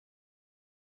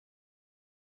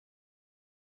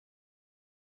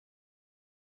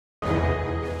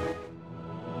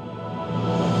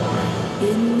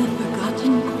In the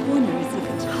forgotten corners of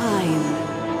time,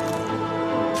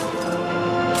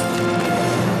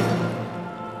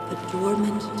 the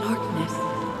dormant darkness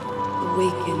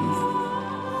awakens.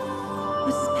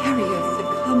 Esperia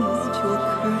succumbs to a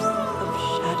curse of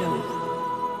shadows.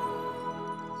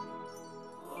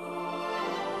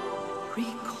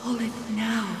 Recall it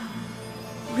now.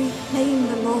 Reclaim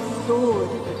the lost sword.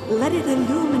 Let it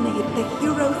illuminate the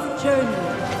hero's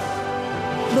journey.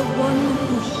 The one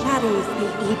who shatters the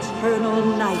eternal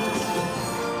night.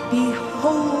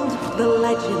 Behold the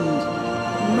legend,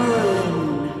 Merlin.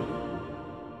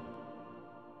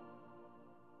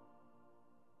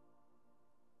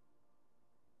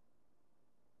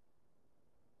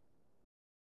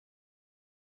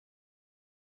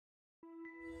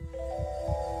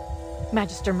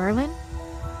 Magister Merlin?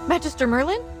 Magister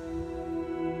Merlin?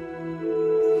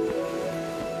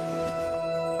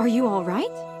 Are you all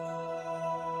right?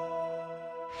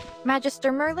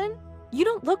 Magister Merlin? You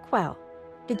don't look well.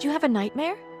 Did you have a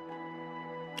nightmare?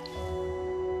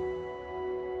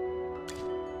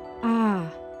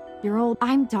 Ah, you're old.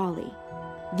 I'm Dolly.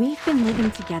 We've been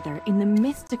living together in the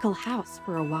mystical house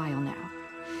for a while now.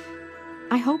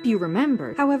 I hope you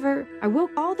remember. However,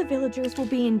 all the villagers will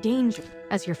be in danger,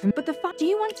 as you're familiar. But do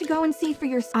you want to go and see for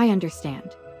yourself? I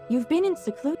understand. You've been in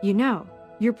seclusion. You know,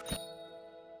 you're...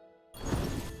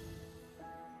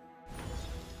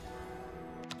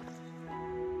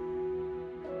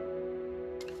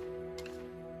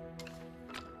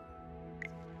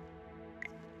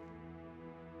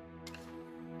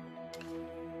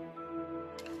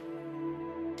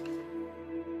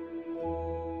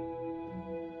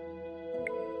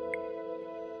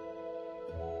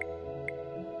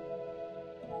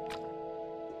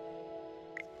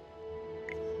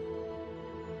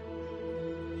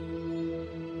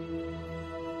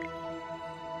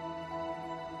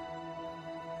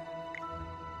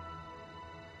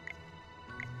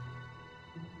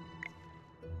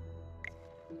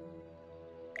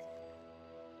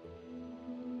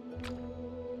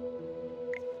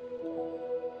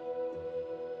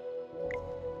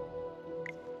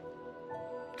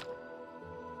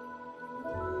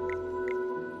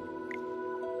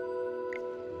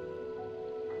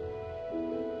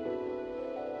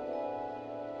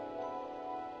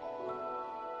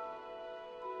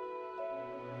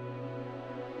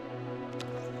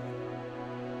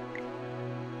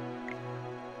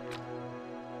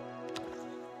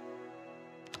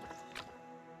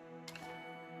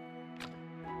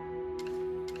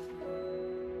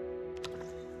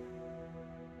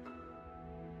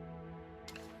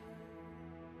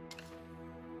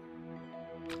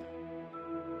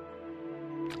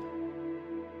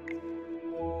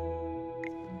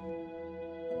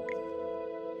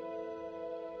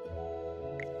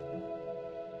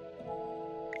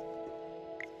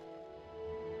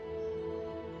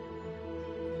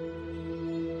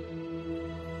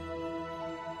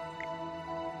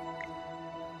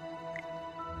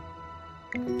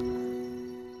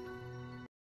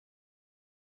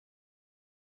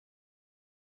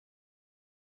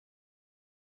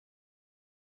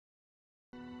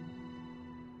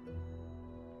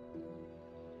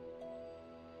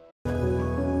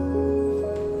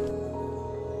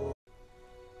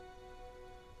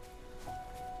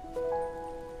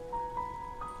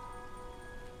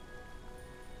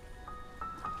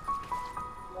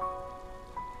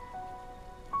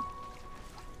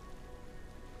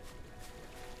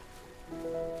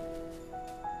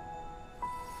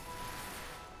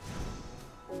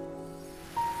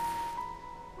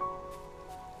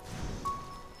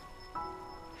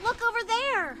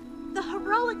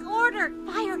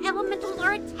 Fire elementals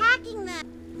are attacking them!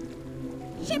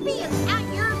 Chippy is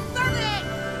at your service!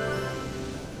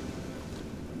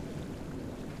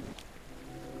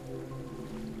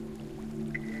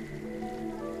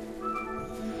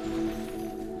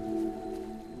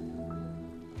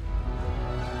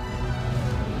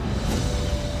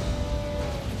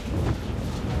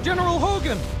 General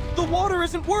Hogan! The water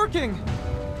isn't working!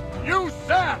 You,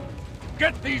 Sam!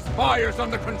 Get these fires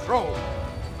under control!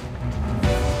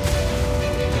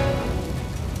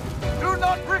 Do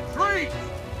not retreat!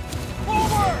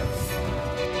 Forward!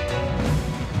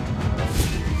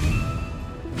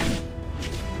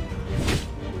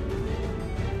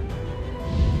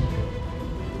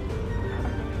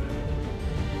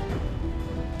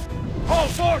 All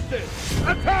forces,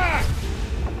 attack!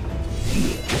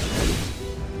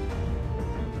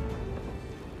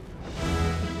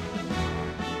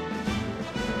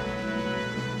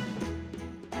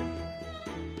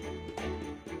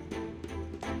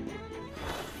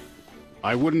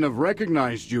 I wouldn't have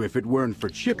recognized you if it weren't for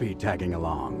Chippy tagging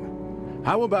along.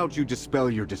 How about you dispel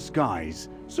your disguise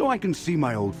so I can see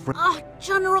my old friend?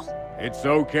 General. It's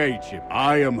okay, Chip.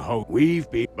 I am We've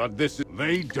been, but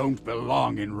they don't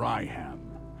belong in Ryham.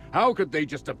 How could they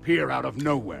just appear out of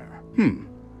nowhere?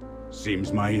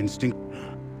 Seems my instinct.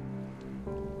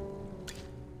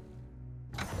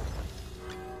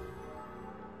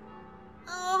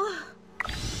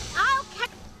 I'll catch.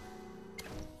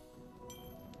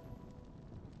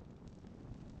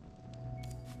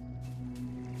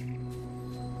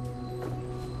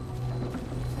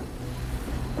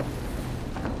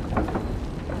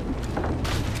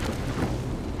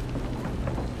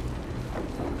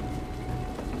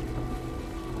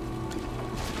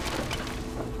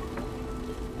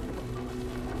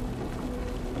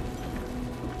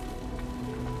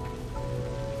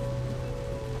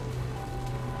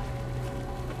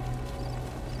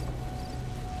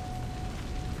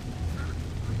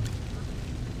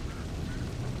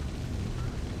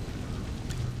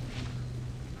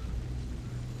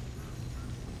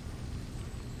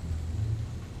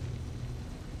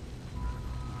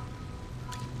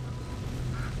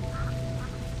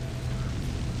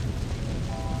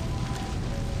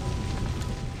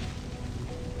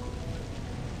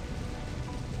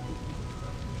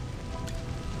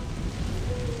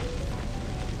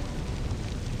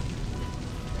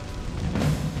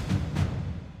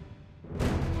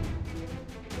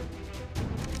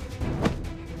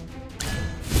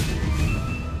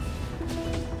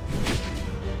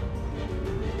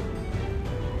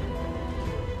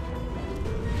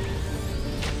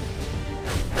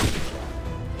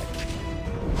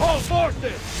 All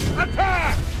forces,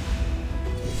 attack!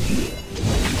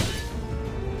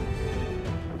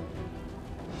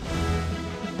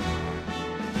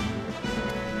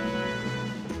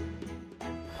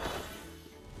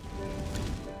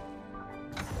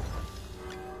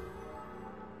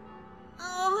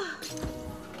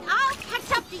 I'll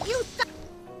catch up to you, son.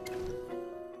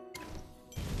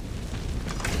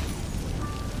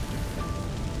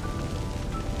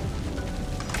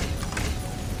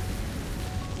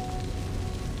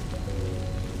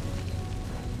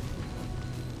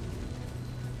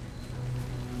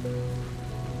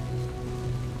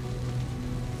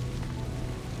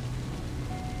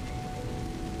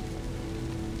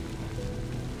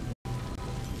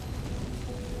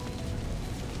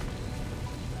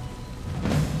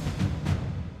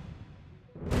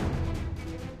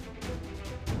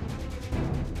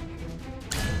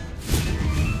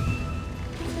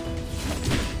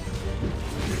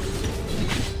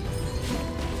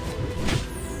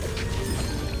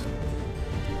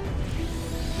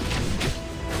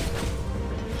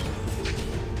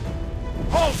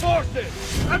 All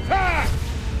forces, attack!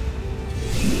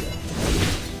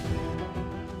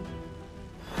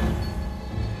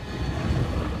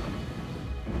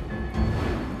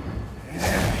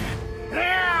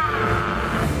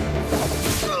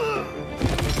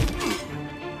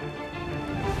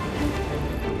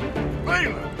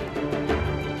 Vaylin!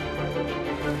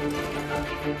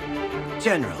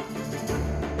 General,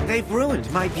 they've ruined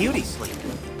my beauty sleep.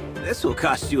 This will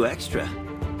cost you extra.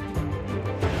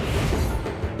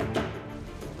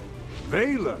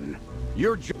 Vaylin,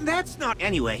 you're That's not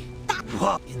anyway.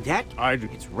 Well, in that,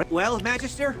 it's well,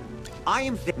 Magister, I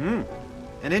am.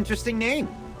 An interesting name.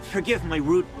 Forgive my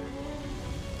rude.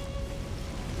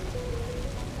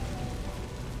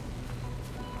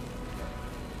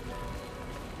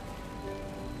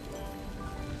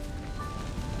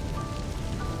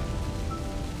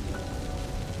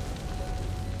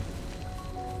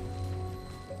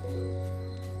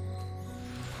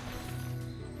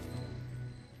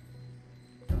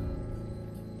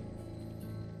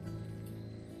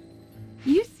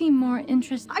 You seem more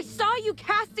interested. I saw you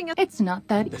casting a. It's not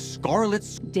that the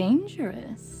Scarlet's.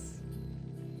 dangerous.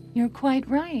 You're quite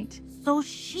right. So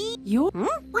she. You're.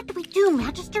 What do we do,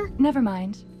 Magister? Never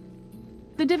mind.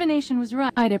 The divination was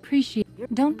right. I'd appreciate.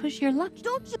 Don't push your luck.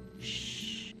 Don't you?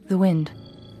 Shh. The wind.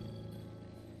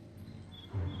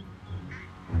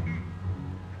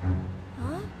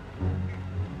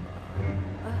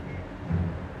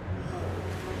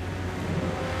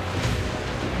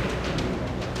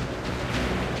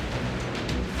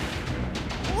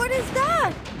 What is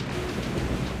that?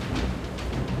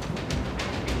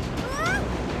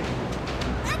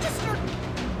 Magister!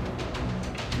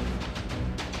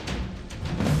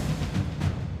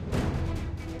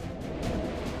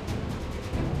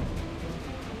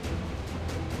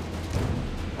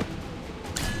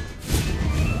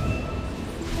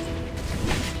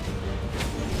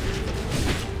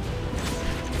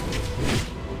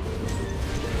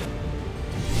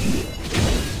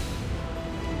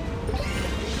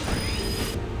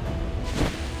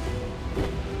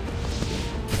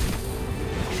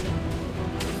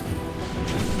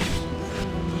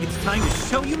 time to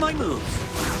show you my moves.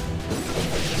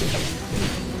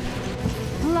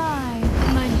 Fly,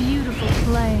 my beautiful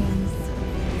planes.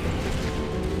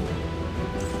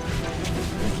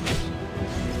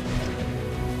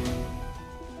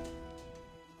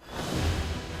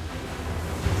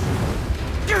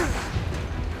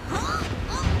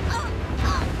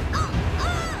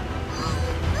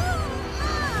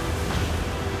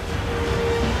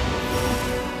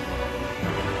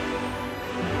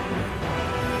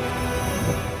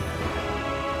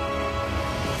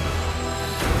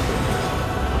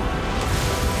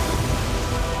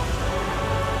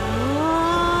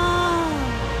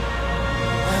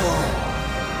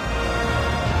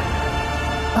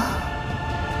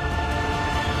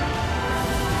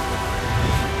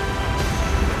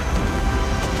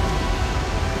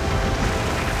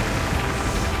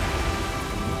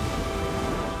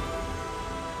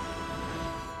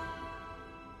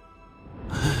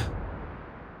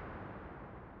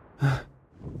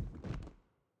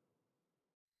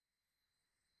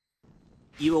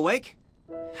 You awake?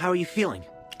 How are you feeling?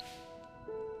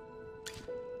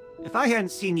 If I hadn't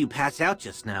seen you pass out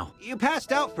just now, you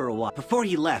passed out for a while before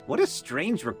you left. What a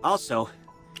strange Also,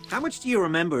 how much do you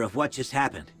remember of what just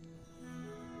happened?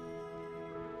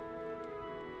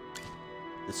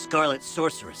 The Scarlet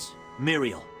Sorceress,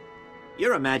 Muriel.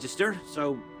 You're a Magister,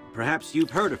 so perhaps you've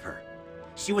heard of her.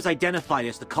 She was identified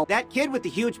as the cult. That kid with the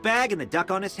huge bag and the duck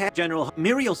on his head? General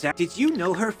Muriel's. Did you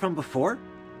know her from before?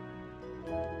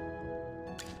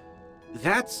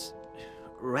 That's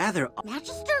rather.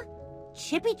 Magister?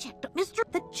 Chippy checked Mr.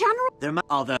 the General. They're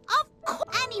all the. Of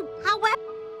course. However.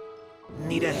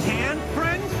 Need a hand,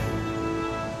 friend?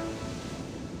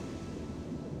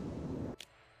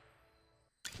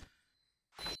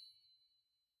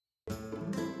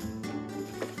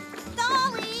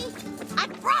 Dolly! I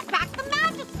brought back the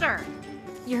Magister!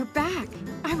 You're back.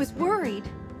 I was worried.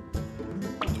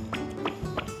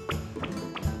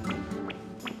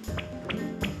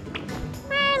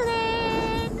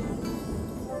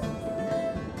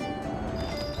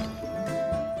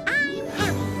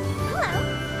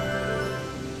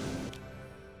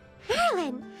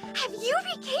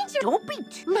 Don't be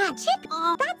magic.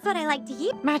 That's what I like to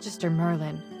hear. Magister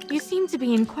Merlin, you seem to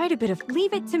be in quite a bit of...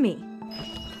 Leave it to me.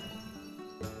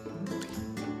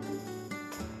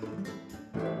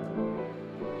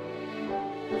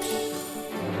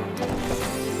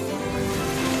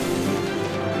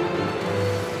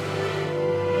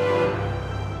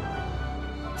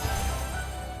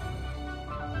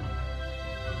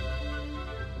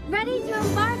 Ready to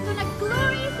embark on a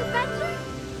glorious adventure?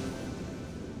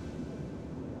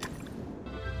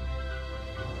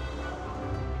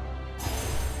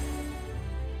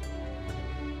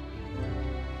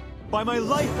 By my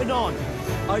life and honor,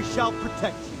 I shall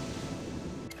protect you.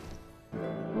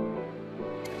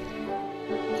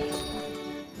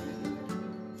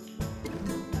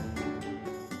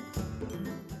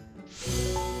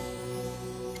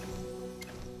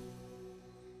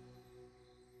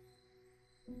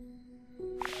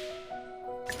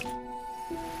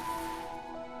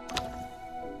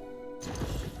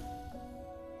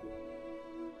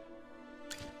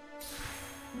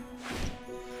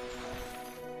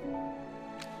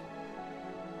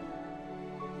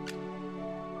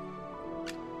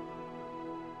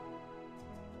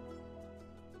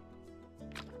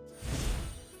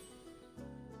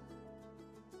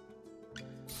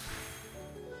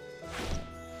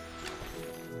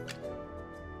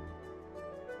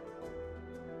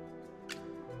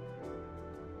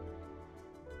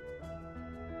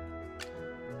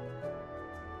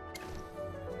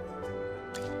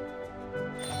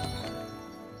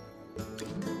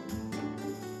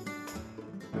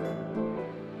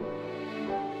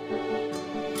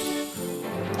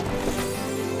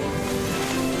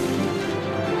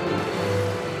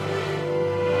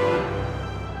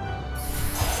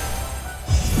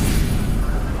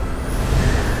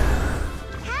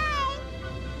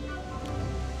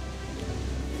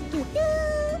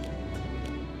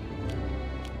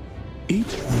 Each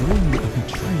ring of a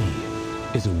tree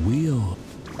is a wheel.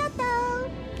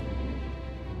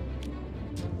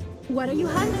 What are you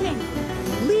hunting?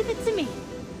 Leave it to me.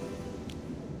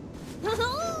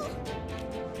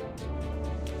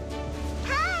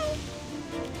 Hi!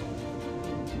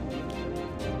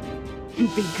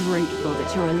 Be grateful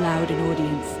that you're allowed an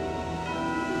audience.